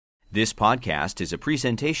This podcast is a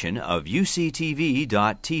presentation of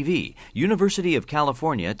UCTV.tv, University of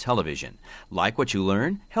California Television. Like what you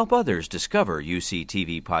learn? Help others discover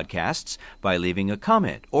UCTV podcasts by leaving a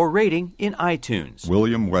comment or rating in iTunes.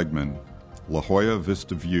 William Wegman, La Jolla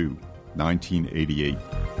Vista View, 1988.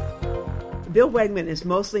 Bill Wegman is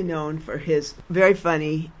mostly known for his very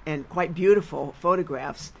funny and quite beautiful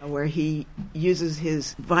photographs where he uses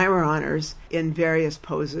his Weimaraners in various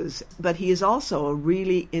poses, but he is also a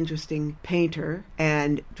really interesting painter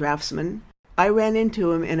and draftsman. I ran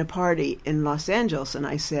into him in a party in Los Angeles and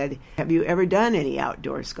I said, "Have you ever done any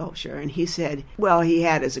outdoor sculpture?" And he said, well, he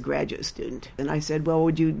had as a graduate student. And I said, well,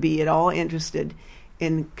 would you be at all interested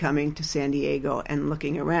in coming to San Diego and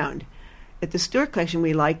looking around? At the Stewart Collection,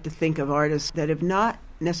 we like to think of artists that have not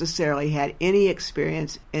necessarily had any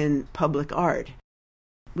experience in public art.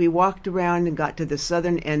 We walked around and got to the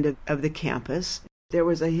southern end of the campus. There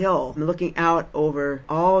was a hill looking out over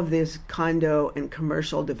all of this condo and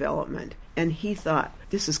commercial development. And he thought,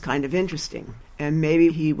 this is kind of interesting. And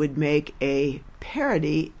maybe he would make a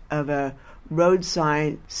parody of a road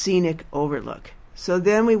sign scenic overlook. So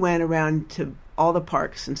then we went around to all the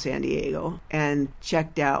parks in San Diego and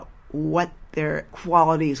checked out what their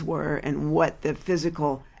qualities were and what the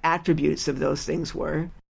physical attributes of those things were.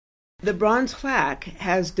 The bronze plaque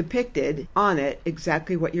has depicted on it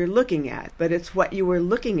exactly what you're looking at, but it's what you were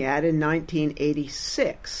looking at in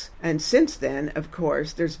 1986. And since then, of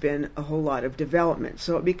course, there's been a whole lot of development.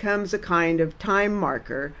 So it becomes a kind of time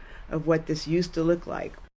marker of what this used to look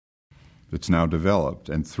like. It's now developed,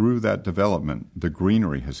 and through that development, the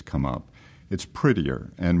greenery has come up. It's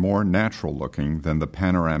prettier and more natural-looking than the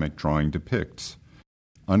panoramic drawing depicts.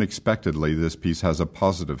 Unexpectedly, this piece has a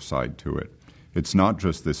positive side to it. It's not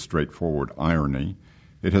just this straightforward irony.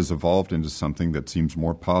 It has evolved into something that seems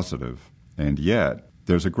more positive. And yet,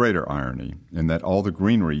 there's a greater irony in that all the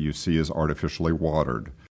greenery you see is artificially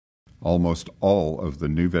watered. Almost all of the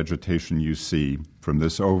new vegetation you see from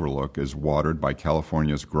this overlook is watered by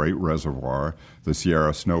California's great reservoir, the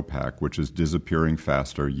Sierra Snowpack, which is disappearing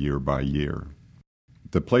faster year by year.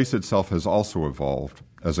 The place itself has also evolved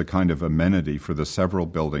as a kind of amenity for the several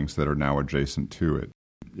buildings that are now adjacent to it.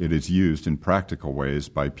 It is used in practical ways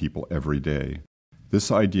by people every day. This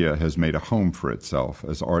idea has made a home for itself,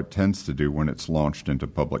 as art tends to do when it's launched into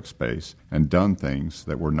public space, and done things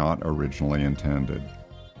that were not originally intended.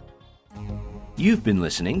 You've been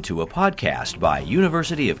listening to a podcast by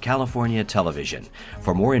University of California Television.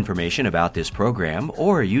 For more information about this program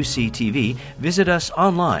or UCTV, visit us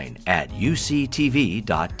online at uctv.tv.